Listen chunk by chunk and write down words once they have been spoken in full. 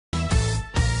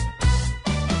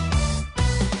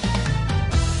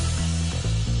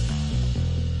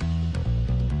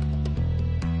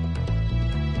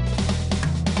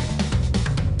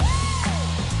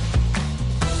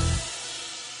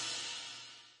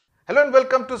Hello and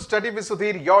welcome to Study with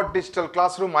Sudhir, your digital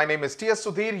classroom. My name is TS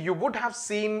Sudhir. You would have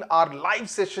seen our live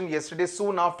session yesterday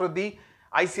soon after the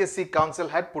ICSE Council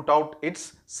had put out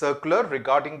its circular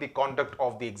regarding the conduct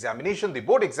of the examination, the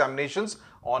board examinations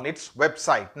on its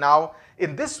website. Now,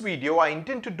 in this video, I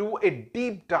intend to do a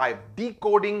deep dive,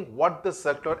 decoding what the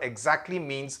circular exactly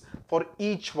means for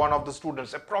each one of the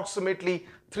students, approximately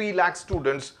 3 lakh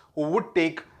students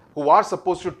who are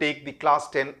supposed to take the class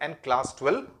 10 and class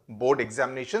 12 board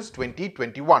examinations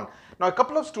 2021. Now, a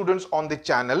couple of students on the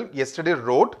channel yesterday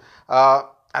wrote,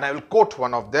 and I will quote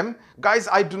one of them, "Guys,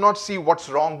 I do not see what's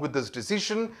wrong with this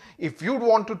decision. If you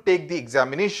want to take the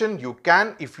examination, you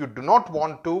can. If you do not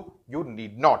want to, you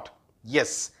need not."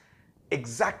 Yes,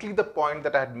 exactly the point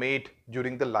that I had made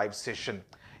during the live session.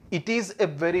 It is a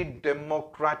very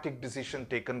democratic decision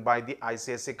taken by the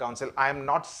ICSE Council. I am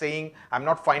not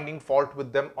finding fault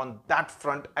with them on that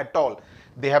front at all.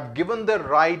 They have given the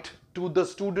right to the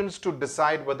students to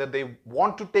decide whether they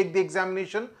want to take the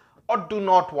examination or do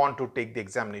not want to take the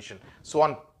examination. So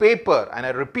on paper, and I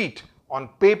repeat, on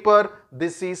paper,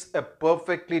 this is a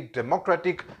perfectly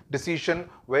democratic decision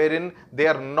wherein they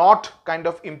are not kind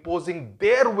of imposing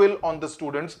their will on the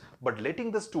students, but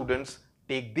letting the students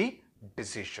take the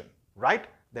decision, right?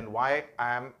 Then why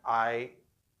am I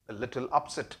a little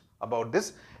upset about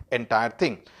this entire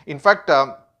thing? In fact,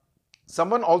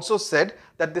 someone also said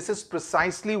that this is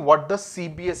precisely what the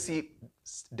CBSE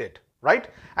did, right?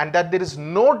 And that there is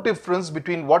no difference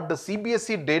between what the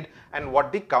CBSE did and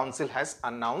what the council has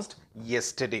announced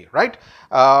yesterday, right?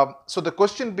 So the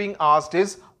question being asked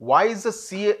is, why is the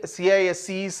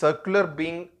CISE circular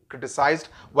being criticized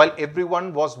while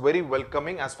everyone was very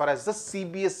welcoming as far as the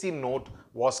CBSE note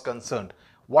was concerned?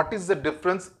 What is the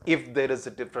difference, if there is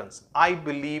a difference? I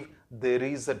believe there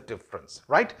is a difference,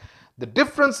 right? The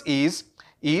difference is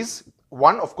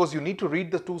one, of course, you need to read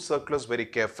the two circulars very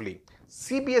carefully.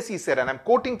 CBSE said, and I'm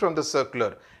quoting from the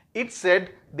circular, it said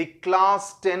the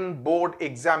class 10 board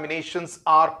examinations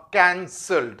are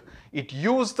cancelled. It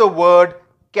used the word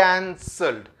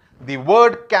cancelled. The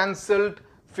word cancelled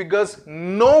figures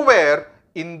nowhere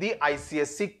in the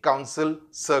ICSE Council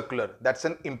circular. That's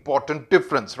an important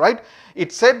difference, right?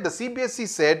 It said, the CBSE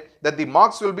said that the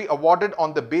marks will be awarded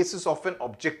on the basis of an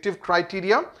objective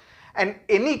criteria, and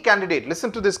any candidate, listen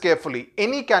to this carefully,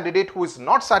 any candidate who is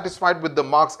not satisfied with the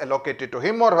marks allocated to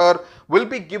him or her will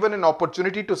be given an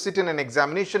opportunity to sit in an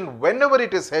examination whenever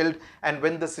it is held and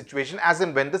when the situation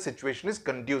is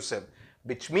conducive.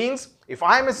 Which means, if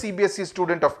I am a CBSE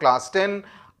student of class 10,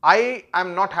 I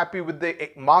am not happy with the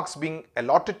marks being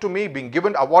allotted to me,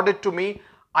 awarded to me,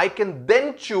 I can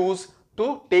then choose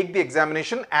to take the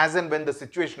examination as and when the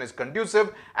situation is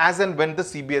conducive, as and when the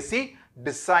CBSE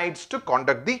decides to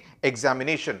conduct the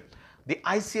examination. The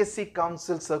ICSE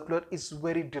Council circular is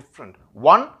very different.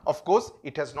 One, of course,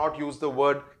 it has not used the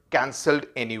word cancelled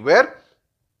anywhere,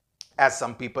 as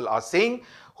some people are saying.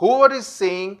 Whoever is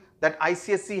saying that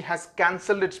ICSE has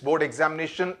cancelled its board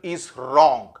examination is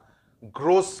wrong.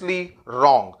 Grossly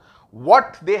wrong.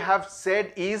 What they have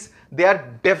said is they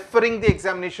are deferring the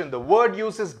examination. The word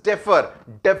used is defer,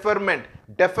 deferment.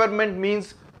 Deferment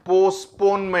means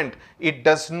postponement. It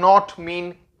does not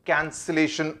mean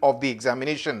cancellation of the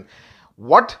examination.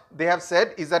 What they have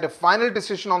said is that a final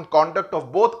decision on conduct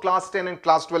of both class 10 and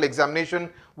class 12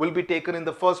 examination will be taken in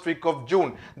the first week of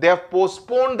June. They have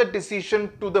postponed the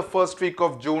decision to the first week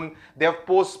of June. They have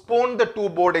postponed the 2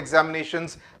 board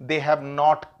examinations. They have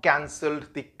not cancelled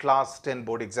the class 10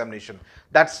 board examination.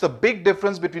 That's the big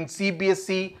difference between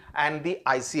CBSE and the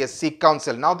ICSE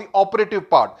Council. Now, the operative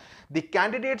part. The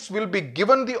candidates will be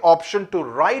given the option to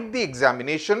write the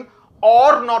examination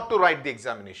or not to write the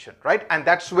examination, right? And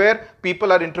that's where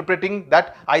people are interpreting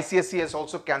that ICSE has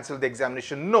also cancelled the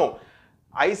examination. No,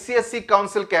 ICSE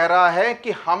Council कह रहा है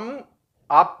कि हम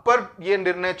आप पर ये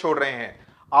निर्णय छोड़ रहे हैं.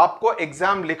 आपको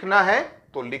एग्जाम लिखना है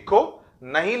तो लिखो,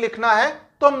 नहीं लिखना है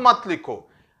तो मत लिखो.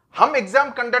 हम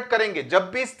एग्जाम कंडक्ट करेंगे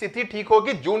जब भी स्थिति ठीक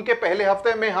होगी. जून के पहले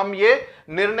हफ्ते में हम ये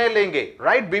निर्णय लेंगे,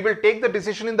 right? We will take the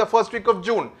decision in the first week of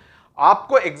June.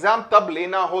 आपको एग्जाम तब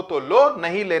लेना हो तो लो,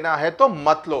 नहीं लेना है तो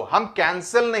मत लो. हम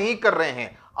कैंसिल नहीं कर रहे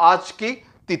हैं आज की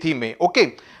तिथि में, okay?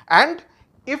 And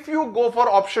if you go for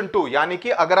option 2, यानी कि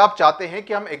अगर आप चाहते हैं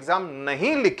कि हम एग्जाम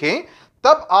नहीं लिखें,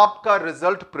 तब आपका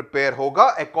रिजल्ट प्रिपेयर होगा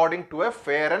according to a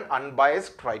fair and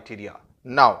unbiased criteria.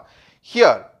 Now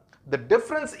here the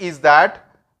difference is that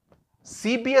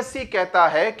CBSE कहता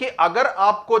है कि अगर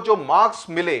आपको जो मार्क्स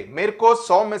मिले, मेरे को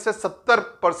 100 में से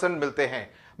 70% मिलते हैं,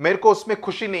 मेरे को उसमें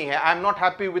खुशी नहीं है. I am not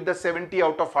happy with the 70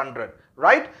 out of 100,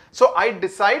 right? So I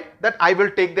decide that I will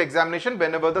take the examination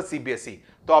whenever the CBSE.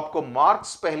 तो आपको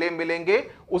मार्क्स पहले मिलेंगे,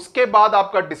 उसके बाद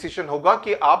आपका डिसीजन होगा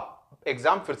कि आप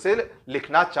एग्जाम फिर से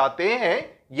लिखना चाहते हैं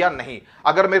या नहीं।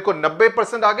 अगर मेरे को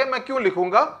 90% आ गए, मैं क्यों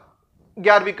लिखूंगा,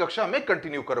 11वीं कक्षा में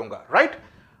कंटिन्यू करूंगा, राइट।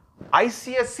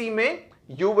 ICSE में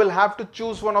you will have to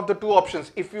choose one of the two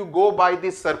options if you go by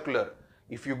the circular.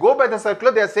 If you go by the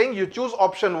circular, they are saying you choose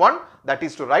option 1, that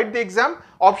is to write the exam,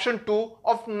 option 2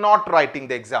 of not writing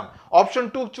the exam. Option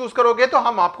 2 choose करोगे तो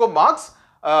हम आपको marks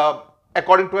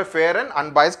according to a fair and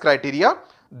unbiased criteria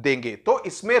देंगे। तो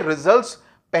इसमें results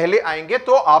पहले आएंगे,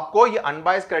 तो आपको ये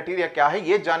unbiased criteria क्या है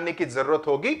ये जानने की जरूरत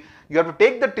होगी। You have to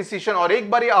take the decision, और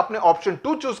एक बार ये आपने option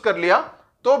 2 choose कर लिया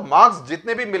तो मार्क्स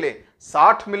जितने भी मिले,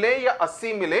 60 मिले या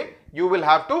 80 मिले, you will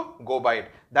have to go by it.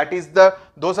 That is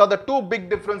those are the two big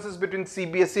differences between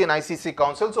CBSE and ICSE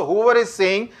Council. So whoever is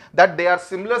saying that they are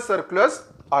similar circulars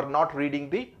are not reading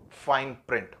the fine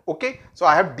print. Okay, so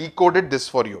I have decoded this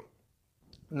for you.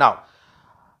 Now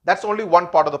that's only one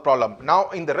part of the problem. Now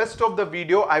in the rest of the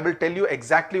video I will tell you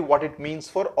exactly what it means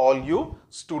for all you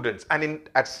students. And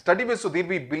at Study with Sudhir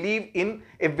we believe in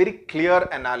a very clear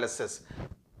analysis,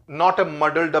 not a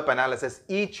muddled up analysis.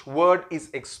 Each word is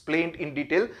explained in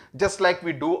detail, just like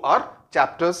we do our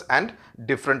chapters and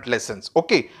different lessons.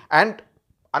 Okay, and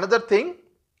another thing,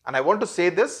 and I want to say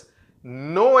this,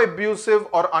 no abusive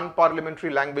or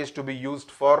unparliamentary language to be used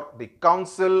for the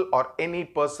council or any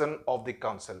person of the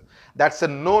council. That's a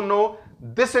no.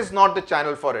 This is not the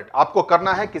channel for it. आपको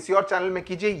करना है किसी और channel में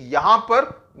कीजिए, यहां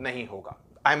पर नहीं होगा.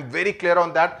 I am very clear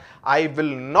on that. I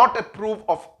will not approve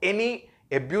of any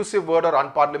abusive word or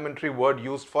unparliamentary word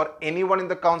used for anyone in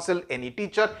the council, any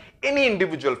teacher, any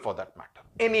individual for that matter.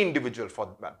 Any individual for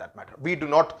that matter. We do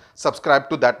not subscribe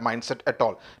to that mindset at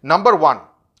all. Number 1,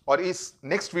 और इस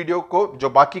next video को जो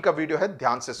बाकी का video है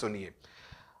ध्यान से सुनिए.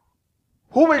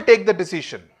 Who will take the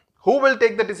decision? Who will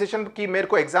take the decision कि मेरे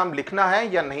को exam लिखना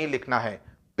है या नहीं लिखना है?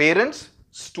 Parents,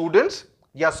 students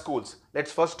या schools?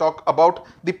 Let's first talk about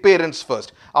the parents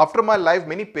first. After my life,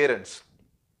 many parents,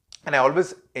 and I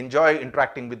always enjoy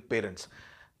interacting with parents.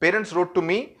 Parents wrote to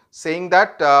me saying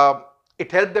that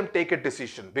it helped them take a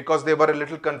decision because they were a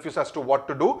little confused as to what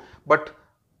to do. But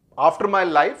after my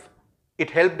life,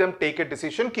 it helped them take a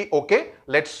decision ki okay,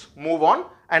 let's move on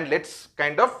and let's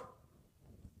kind of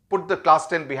put the class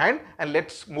 10 behind and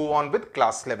let's move on with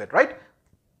class 11, right?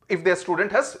 If their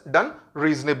student has done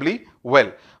reasonably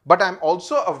well. But I'm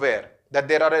also aware that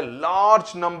there are a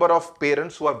large number of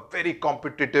parents who are very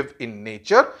competitive in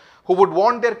nature, who would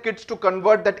want their kids to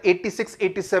convert that 86,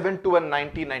 87 to a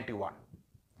 90, 91.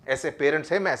 ऐसे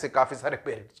parents हैं, मैं ऐसे काफी सारे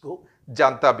parents को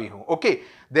जानता भी हूं. Okay,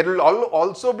 there will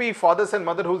also be fathers and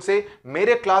mother who will say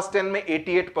मेरे क्लास 10 में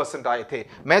 88% आए थे,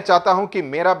 मैं चाहता हूं कि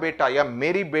मेरा बेटा या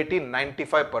मेरी बेटी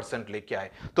 95% लेके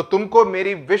आए, तो तुमको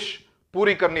मेरी विश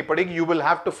पूरी करनी पड़ेगी. You will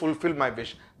have to fulfil my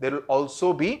wish. There will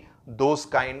also be those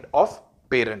kind of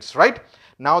parents, right?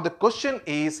 Now the question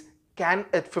is, can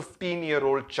a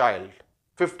 15-year-old child,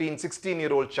 15,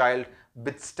 16-year-old child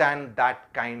withstand that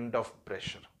kind of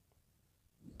pressure?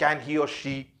 Can he or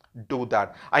she do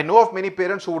that? I know of many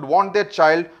parents who would want their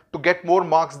child to get more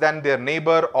marks than their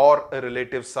neighbor or a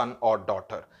relative son or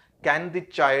daughter. Can the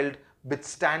child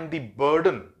withstand the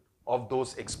burden of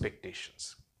those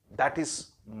expectations? That is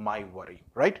my worry,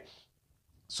 right?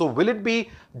 So will it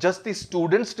be just the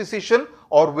student's decision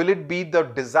or will it be the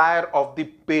desire of the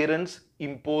parents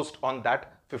imposed on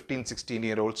that 15,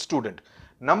 16-year-old student?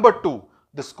 Number 2,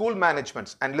 the school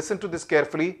managements, and listen to this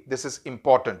carefully, this is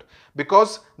important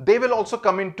because they will also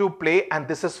come into play, and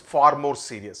this is far more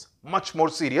serious, much more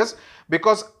serious,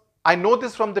 because I know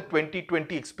this from the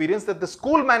 2020 experience that the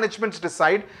school managements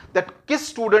decide that किस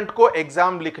student को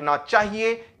exam लिखना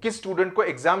चाहिए, किस student को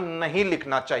exam नहीं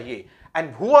लिखना चाहिए.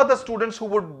 And who are the students who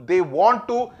would they want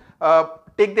to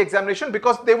take the examination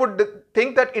because they would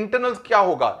think that internals क्या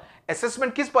होगा,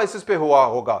 assessment किस basis पे हुआ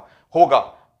होगा,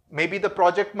 maybe the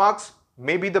project marks,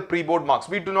 maybe the pre-board marks.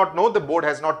 We do not know. The board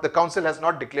has not, the council has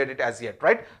not declared it as yet,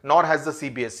 right? Nor has the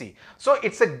CBSE. So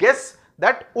it's a guess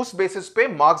that उस basis पे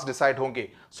marks decide होंगे.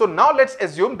 So now let's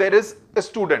assume there is a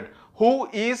student who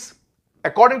is,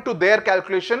 according to their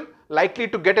calculation, likely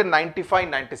to get a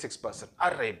 95-96%.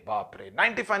 अरे बाप रे,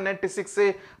 95-96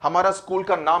 से हमारा school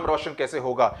का नाम रोशन कैसे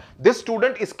होगा? This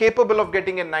student is capable of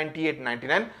getting a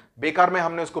 98-99. बेकार में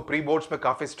हमने उसको प्री बोर्ड्स में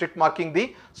काफी strict marking the.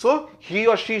 So he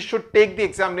or she should take the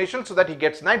examination so that he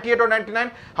gets 98 or 99.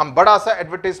 हम बड़ा सा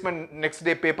एडवर्टाइजमेंट नेक्स्ट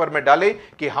डे पेपर में डाले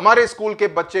कि हमारे स्कूल के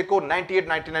बच्चे को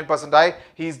 98-99% आए.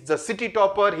 He is the city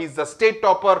topper, he is the state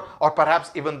topper, or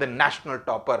perhaps even the national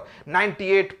topper.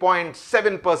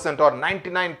 98.7% or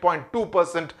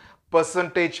 99.2%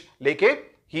 percentage लेके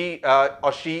he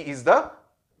or she is the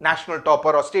national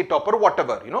topper or state topper,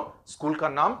 whatever, you know, school का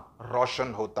नाम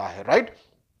रोशन होता है, right?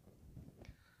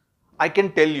 I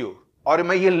can tell you और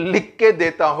मैं ये लिख के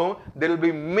देता हूं, there will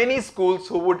be many schools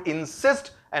who would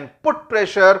insist and put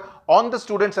pressure on the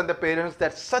students and the parents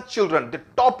that such children, the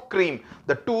top cream,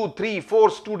 the 2, 3, 4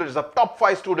 students, the top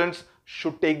 5 students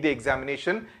should take the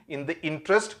examination in the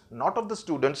interest not of the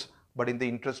students but in the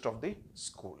interest of the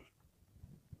school.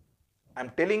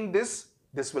 I'm telling this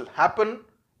will happen.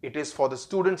 It is for the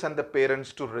students and the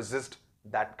parents to resist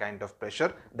that kind of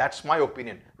pressure. That's my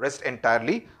opinion. Rest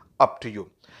entirely up to you.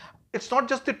 It's not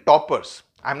just the toppers.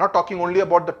 I'm not talking only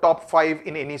about the top 5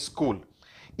 in any school.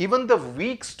 Even the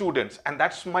weak students, and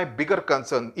that's my bigger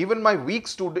concern, even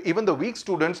the weak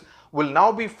students will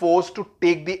now be forced to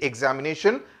take the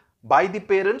examination by the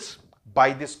parents,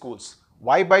 by the schools.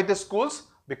 Why by the schools?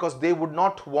 Because they would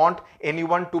not want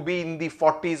anyone to be in the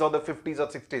 40s or the 50s or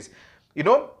 60s. You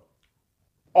know,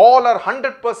 all are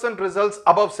 100% results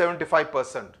above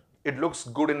 75%. It looks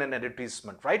good in an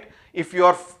advertisement, right? If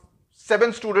your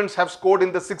 7 students have scored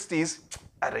in the 60s,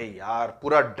 अरे यार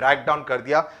पूरा drag down कर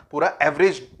दिया, पूरा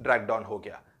average drag down हो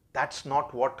गया. That's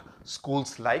not what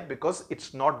schools like, because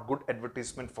it's not good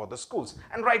advertisement for the schools,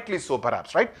 and rightly so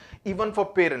perhaps, right? Even for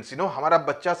parents, you know, हमारा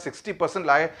बच्चा 60%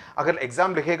 लाए, अगर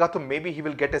exam लिखेगा तो maybe he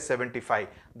will get a 75.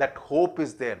 That hope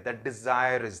is there, that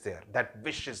desire is there, that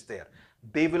wish is there.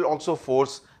 They will also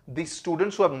force the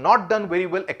students who have not done very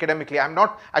well academically.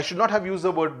 I should not have used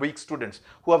the word weak students,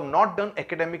 who have not done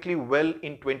academically well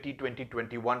in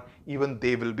 2020-21, even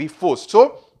they will be forced.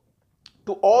 So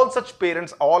to all such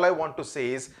parents, all I want to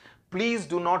say is, please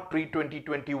do not treat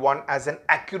 2021 as an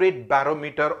accurate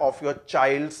barometer of your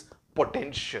child's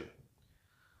potential.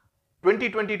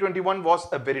 2020-21 was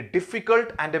a very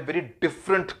difficult and a very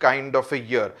different kind of a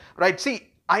year, right? See,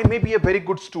 I may be a very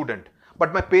good student,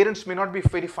 but my parents may not be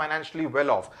very financially well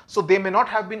off. So they may not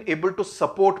have been able to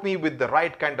support me with the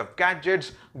right kind of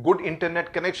gadgets, good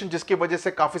internet connection, जिसकी वजह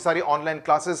से काफी सारी online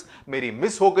classes मेरी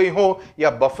miss हो गई हो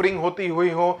या buffering होती हुई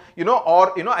हो, you know,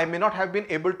 or you know, I may not have been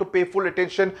able to pay full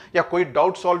attention या कोई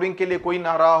doubt solving के लिए कोई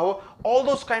ना रहा हो. All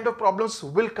those kind of problems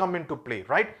will come into play,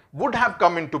 right? Would have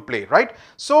come into play, right?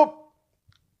 So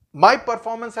my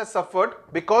performance has suffered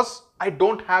because I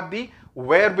don't have the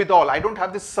wherewithal, I don't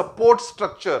have this support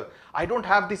structure, I don't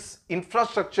have this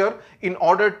infrastructure in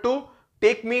order to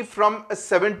take me from a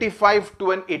 75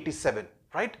 to an 87,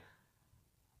 right?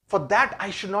 For that, I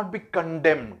should not be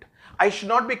condemned. I should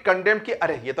not be condemned कि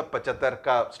अरे ये तो 75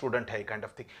 का student है kind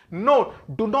of thing. No,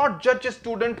 do not judge a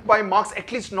student by marks,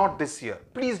 at least not this year.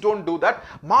 Please don't do that.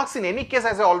 Marks in any case,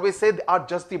 as I always say, they are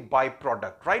just the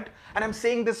byproduct, right? And I'm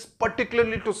saying this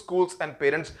particularly to schools and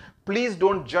parents. Please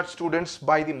don't judge students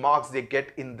by the marks they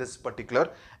get in this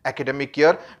particular academic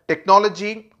year.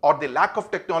 Technology or the lack of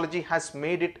technology has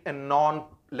made it a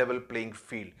non-level playing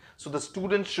field. So the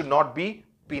students should not be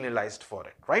penalized for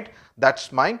it, right?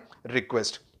 That's my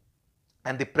request.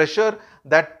 And the pressure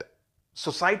that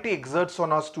society exerts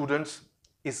on our students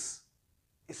is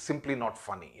simply not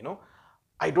funny, you know.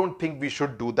 I don't think we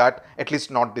should do that, at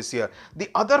least not this year. The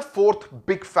other fourth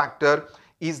big factor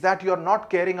is that you're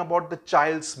not caring about the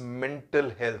child's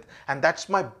mental health. And that's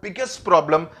my biggest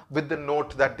problem with the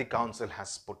note that the council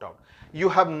has put out. You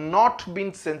have not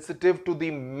been sensitive to the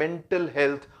mental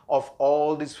health of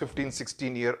all these 15,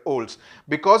 16-year-olds,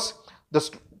 because the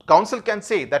council can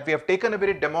say that we have taken a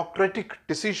very democratic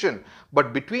decision,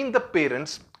 but between the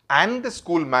parents and the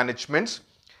school managements,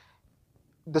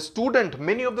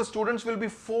 many of the students will be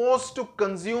forced to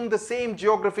consume the same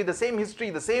geography, the same history,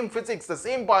 the same physics, the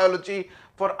same biology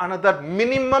for another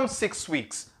minimum 6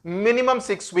 weeks. Minimum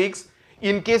 6 weeks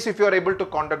in case if you are able to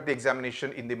conduct the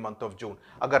examination in the month of June.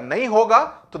 Agar nahi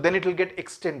hoga, so then it will get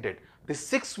extended. The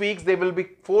 6 weeks they will be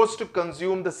forced to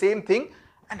consume the same thing,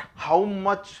 and how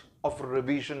much of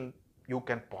revision you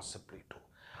can possibly do.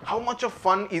 How much of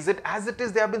fun is it? As it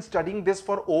is, they have been studying this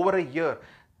for over a year.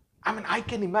 I mean, I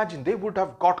can imagine they would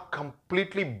have got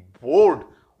completely bored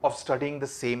of studying the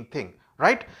same thing,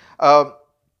 right?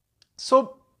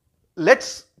 So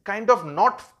let's kind of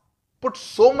not put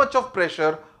so much of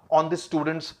pressure on the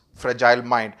students' fragile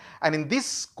mind. And in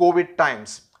these COVID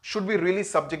times, should we really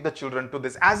subject the children to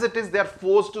this? As it is, they are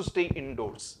forced to stay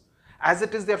indoors. As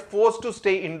it is, they are forced to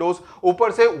stay indoors.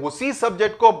 ऊपर से उसी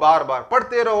subject को बार-बार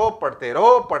पढ़ते रहो, पढ़ते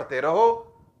रहो, पढ़ते रहो.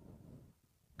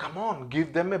 Come on,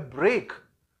 give them a break.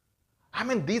 I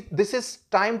mean, this is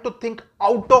time to think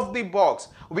out of the box.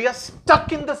 We are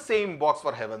stuck in the same box,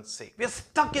 for heaven's sake. We are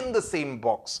stuck in the same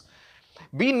box.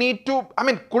 We need to, I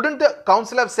mean, couldn't the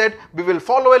council have said, we will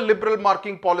follow a liberal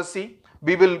marking policy,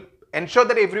 we will ensure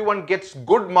that everyone gets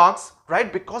good marks,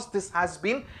 right? Because this has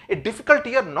been a difficult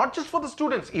year, not just for the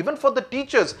students, even for the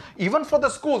teachers, even for the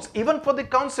schools, even for the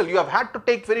council. You have had to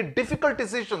take very difficult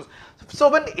decisions. So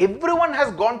when everyone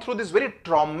has gone through this very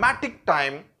traumatic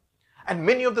time, and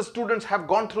many of the students have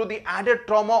gone through the added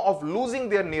trauma of losing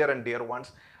their near and dear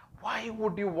ones, why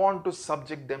would you want to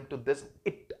subject them to this?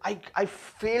 I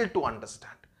fail to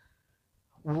understand.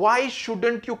 Why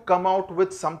shouldn't you come out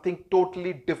with something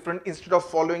totally different instead of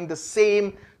following the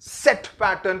same set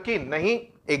pattern ki nahi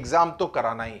exam to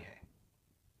karana hi hai?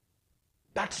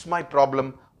 That's my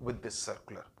problem with this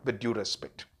circular, with due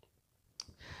respect.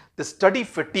 The study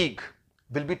fatigue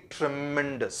will be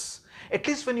tremendous. At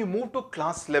least when you move to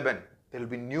class 11, there will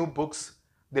be new books,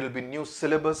 there will be new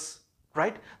syllabus,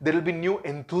 right? There will be new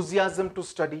enthusiasm to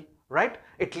study, right?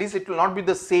 At least it will not be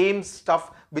the same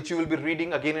stuff which you will be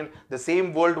reading again in the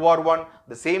same World War I,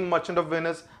 the same Merchant of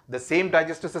Venice, the same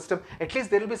digestive system. At least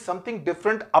there will be something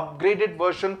different, upgraded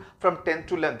version from 10th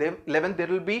to 11th. There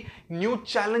will be new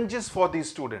challenges for these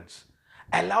students.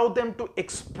 Allow them to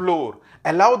explore,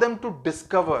 allow them to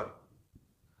discover.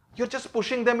 You're just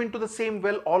pushing them into the same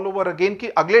well all over again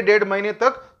कि अगले 1.5 महीने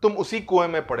तक तुम उसी कुएं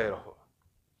में पड़े रहो.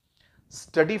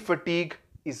 Study fatigue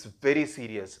is very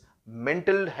serious.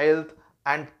 Mental health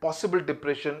and possible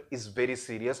depression is very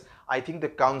serious. I think the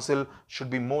council should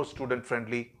be more student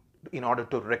friendly in order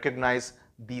to recognize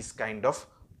these kind of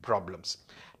problems.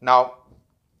 Now,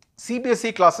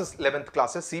 CBSE classes, 11th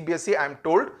classes, CBSE I am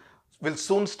told will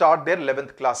soon start their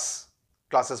 11th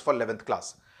classes for 11th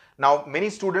class. Now, many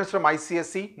students from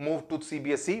ICSE move to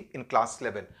CBSE in class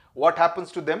 11. What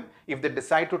happens to them if they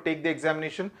decide to take the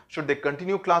examination? Should they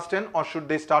continue class 10 or should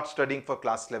they start studying for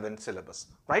class 11 syllabus,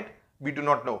 right? We do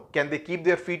not know. Can they keep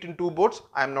their feet in two boats?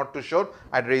 I am not too sure.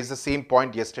 I raised the same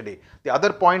point yesterday. The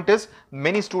other point is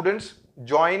many students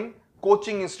join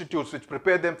coaching institutes which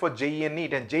prepare them for JEE and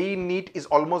NEET, and JEE and NEET is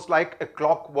almost like a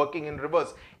clock working in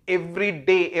reverse. Every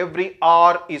day, every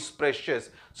hour is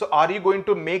precious. So are you going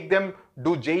to make them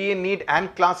do JEE and NEET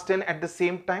and class 10 at the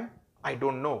same time? I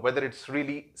don't know whether it's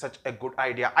really such a good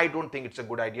idea. I don't think it's a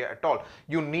good idea at all.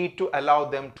 You need to allow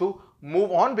them to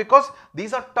move on because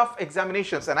these are tough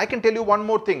examinations. And I can tell you one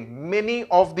more thing. Many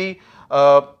of the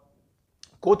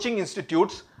coaching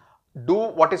institutes do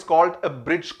what is called a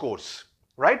bridge course,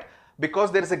 right?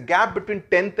 Because there is a gap between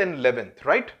 10th and 11th,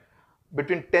 right?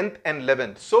 Between 10th and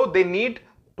 11th. So they need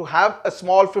to have a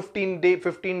small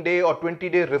 15-day or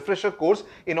 20-day refresher course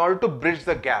in order to bridge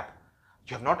the gap.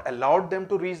 You have not allowed them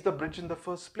to reach the bridge in the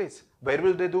first place. Where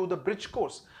will they do the bridge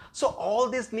course? So all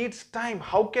this needs time.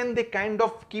 How can they kind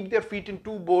of keep their feet in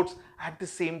two boats at the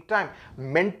same time?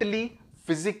 Mentally,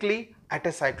 physically, at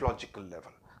a psychological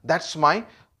level. That's my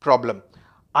problem.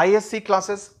 ISC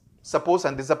classes, suppose,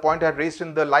 and this is a point I had raised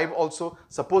in the live also,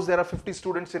 suppose there are 50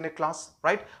 students in a class,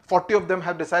 right? 40 of them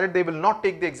have decided they will not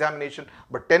take the examination,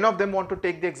 but 10 of them want to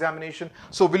take the examination.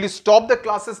 So will you stop the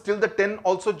classes till the 10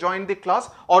 also join the class,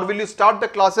 or will you start the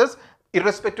classes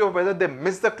irrespective of whether they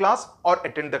miss the class or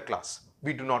attend the class?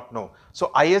 We do not know. So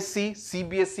ISC,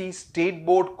 CBSE, state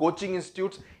board, coaching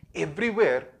institutes,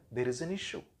 everywhere there is an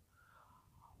issue.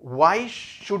 Why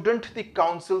shouldn't the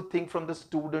council think from the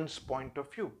student's point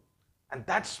of view? And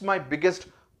that's my biggest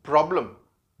problem,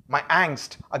 my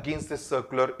angst against this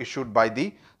circular issued by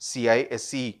the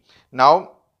CISE.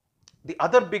 Now, the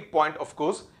other big point, of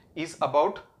course, is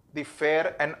about the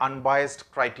fair and unbiased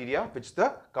criteria, which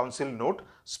the council note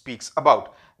speaks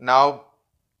about. Now,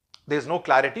 there is no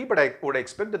clarity, but I would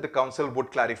expect that the council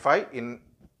would clarify in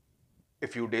a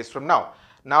few days from now.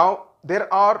 Now,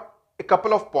 there are a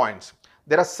couple of points.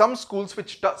 There are some schools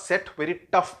which set very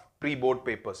tough pre-board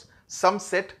papers. Some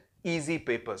set easy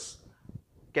papers.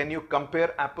 Can you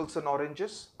compare apples and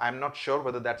oranges? I am not sure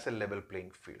whether that's a level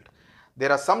playing field.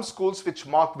 There are some schools which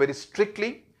mark very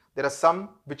strictly. There are some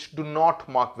which do not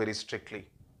mark very strictly.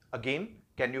 Again,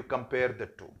 can you compare the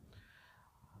two?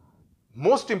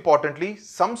 Most importantly,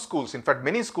 some schools, in fact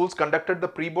many schools, conducted the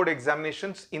pre-board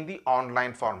examinations in the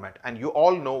online format, and you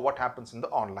all know what happens in the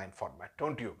online format,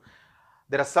 don't you?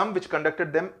 There are some which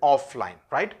conducted them offline,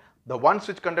 right? The ones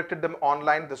which conducted them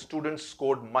online, the students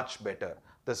scored much better.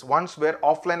 The ones where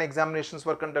offline examinations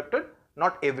were conducted,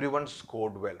 not everyone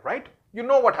scored well, right? You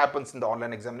know what happens in the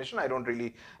online examination. I don't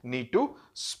really need to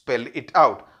spell it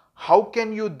out. How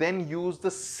can you then use the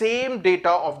same data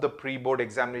of the pre-board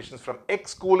examinations from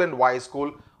X school and Y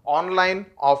school, online,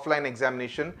 offline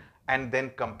examination, and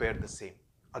then compare the same?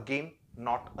 Again,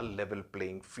 not a level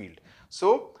playing field.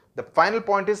 So, the final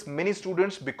point is many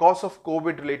students, because of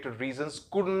COVID related reasons,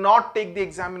 could not take the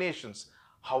examinations.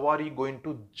 How are you going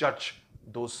to judge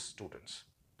those students?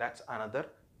 That's another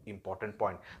important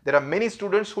point. There are many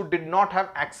students who did not have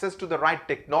access to the right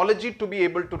technology to be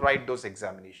able to write those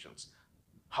examinations.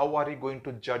 How are you going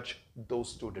to judge those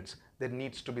students? There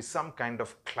needs to be some kind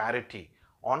of clarity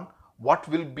on what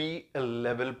will be a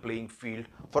level playing field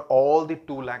for all the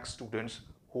 2 lakh students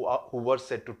who were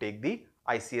set to take the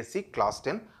ICSE Class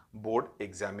 10 board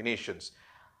examinations.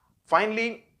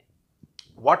 Finally,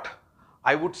 what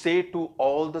I would say to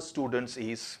all the students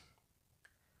is,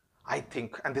 I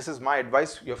think, and this is my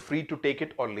advice, you're free to take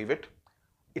it or leave it,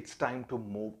 it's time to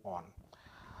move on.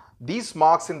 These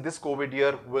marks in this COVID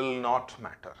year will not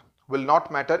matter. Will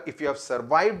not matter if you have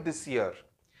survived this year.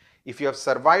 If you have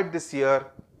survived this year,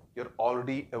 you're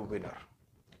already a winner.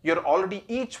 You're already,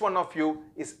 each one of you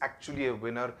is actually a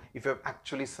winner if you have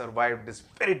actually survived this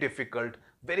very difficult,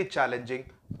 very challenging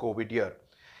COVID year.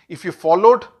 If you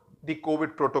followed the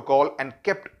COVID protocol and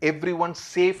kept everyone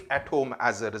safe at home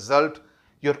as a result,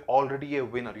 you're already a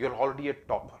winner. You're already a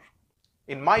topper.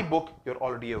 In my book, you're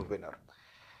already a winner.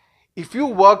 If you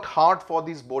worked hard for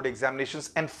these board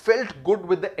examinations and felt good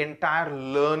with the entire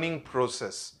learning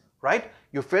process, right?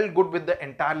 You felt good with the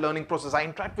entire learning process. I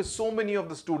interact with so many of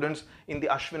the students in the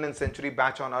Ashwin and Century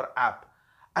batch on our app.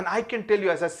 And I can tell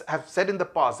you, as I have said in the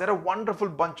past, they're a wonderful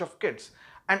bunch of kids.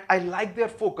 And I like their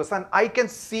focus, and I can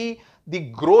see the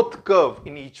growth curve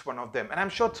in each one of them. And I'm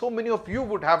sure so many of you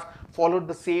would have followed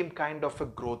the same kind of a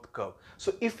growth curve.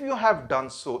 So if you have done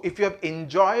so, if you have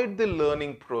enjoyed the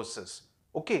learning process,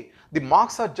 okay, the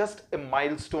marks are just a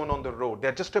milestone on the road.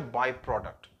 They're just a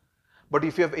byproduct. But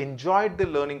if you have enjoyed the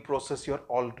learning process, you're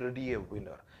already a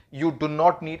winner. You do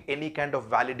not need any kind of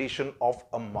validation of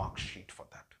a mark sheet for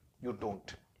that. You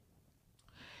don't.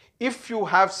 If you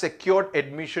have secured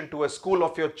admission to a school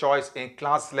of your choice in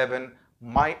class 11,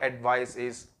 my advice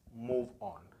is move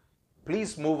on.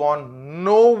 Please move on.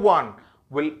 No one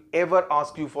will ever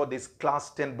ask you for this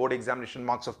class 10 board examination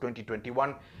marks of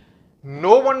 2021.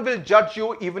 No one will judge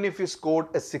you even if you scored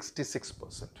a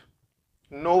 66%.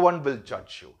 No one will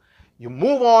judge you. You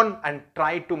move on and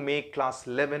try to make class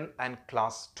 11 and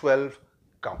class 12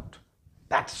 count.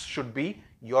 That should be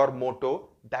your motto.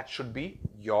 That should be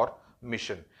your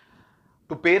mission.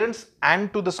 To parents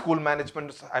and to the school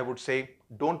management, I would say,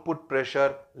 don't put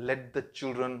pressure. Let the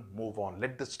children move on.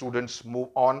 Let the students move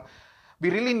on. We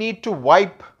really need to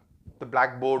wipe the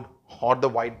blackboard or the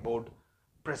whiteboard.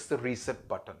 Press the reset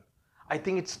button. I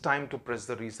think it's time to press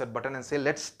the reset button and say,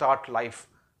 let's start life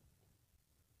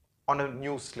on a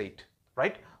new slate,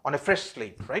 right? On a fresh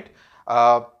slate, right?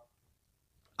 I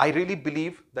really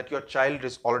believe that your child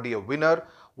is already a winner.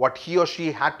 What he or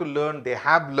she had to learn, they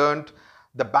have learned.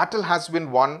 The battle has been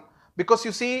won, because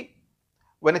you see,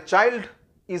 when a child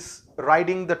is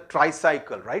riding the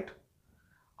tricycle, right?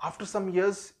 After some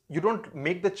years, you don't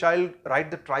make the child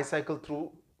ride the tricycle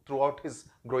throughout his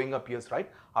growing up years, right?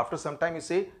 After some time, you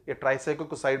say, "Ye tricycle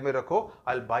ko side mein rakho,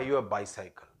 I'll buy you a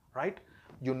bicycle," right?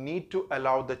 You need to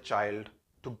allow the child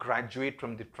to graduate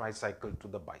from the tricycle to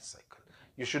the bicycle.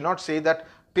 You should not say that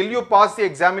till you pass the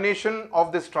examination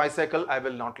of this tricycle, I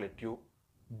will not let you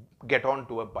get on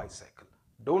to a bicycle.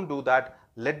 Don't do that.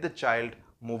 Let the child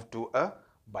move to a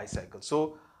bicycle.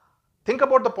 So think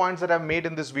about the points that I've made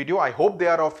in this video. I hope they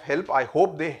are of help. I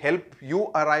hope they help you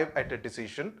arrive at a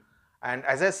decision. And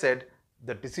as I said,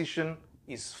 the decision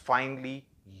is finally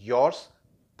yours.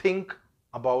 Think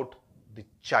about the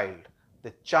child.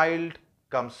 The child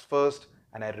comes first.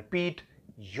 And I repeat,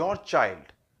 your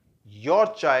child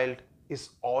is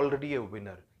already a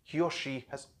winner. He or she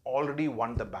has already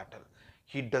won the battle.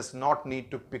 He does not need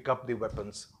to pick up the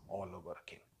weapons all over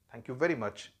again. Thank you very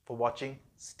much for watching.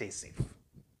 Stay safe.